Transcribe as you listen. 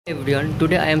Everyone,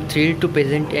 today I am thrilled to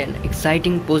present an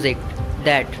exciting project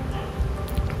that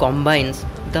combines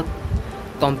the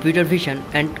computer vision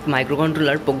and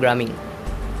microcontroller programming.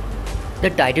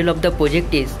 The title of the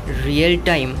project is Real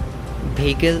Time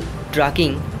Vehicle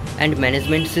Tracking and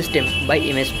Management System by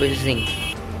Image Processing.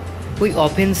 We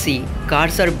often see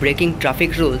cars are breaking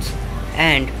traffic rules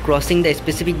and crossing the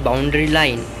specific boundary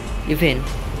line even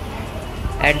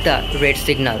at the red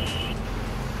signal.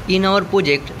 In our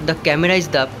project, the camera is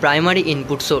the primary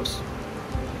input source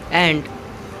and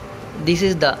this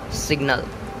is the signal.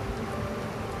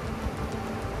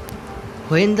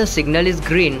 When the signal is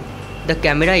green, the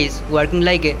camera is working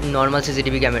like a normal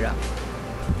CCTV camera.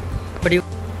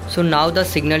 So now the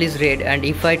signal is red, and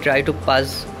if I try to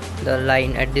pass the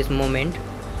line at this moment,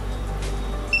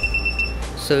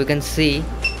 so you can see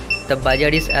the buzzer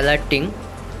is alerting,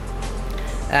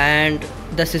 and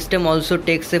the system also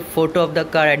takes a photo of the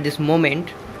car at this moment.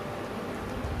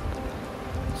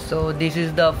 So this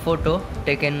is the photo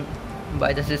taken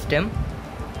by the system,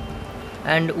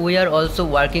 and we are also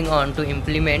working on to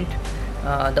implement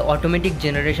the automatic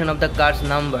generation of the car's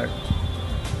number.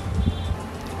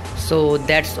 So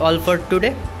that's all for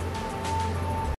today.